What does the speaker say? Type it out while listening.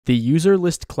The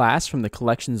UserList class from the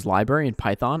collections library in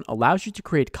Python allows you to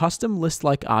create custom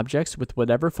list-like objects with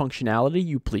whatever functionality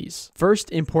you please.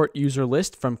 First, import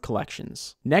UserList from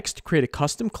collections. Next, create a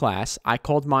custom class. I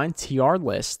called mine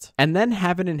TRList, and then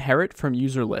have it inherit from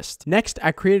UserList. Next,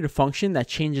 I created a function that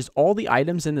changes all the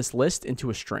items in this list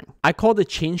into a string. I called it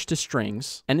change to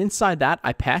strings, and inside that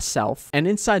I pass self, and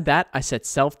inside that I set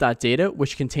self.data,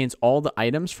 which contains all the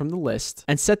items from the list,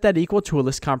 and set that equal to a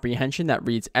list comprehension that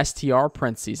reads str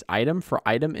parentheses item for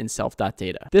item in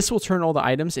self.data. This will turn all the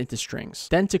items into strings.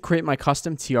 Then to create my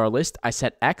custom tr list, I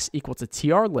set x equal to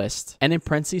tr list, and in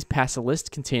parentheses pass a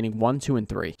list containing 1, 2, and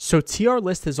 3. So tr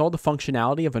list has all the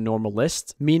functionality of a normal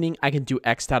list, meaning I can do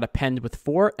x.append with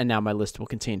 4, and now my list will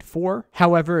contain 4.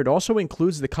 However, it also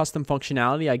includes the custom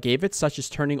functionality I gave it, such as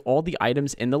turning all the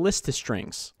items in the list to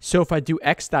strings. So if I do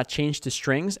x.change to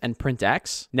strings and print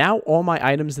x, now all my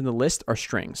items in the list are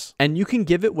strings. And you can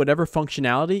give it whatever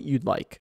functionality you'd like.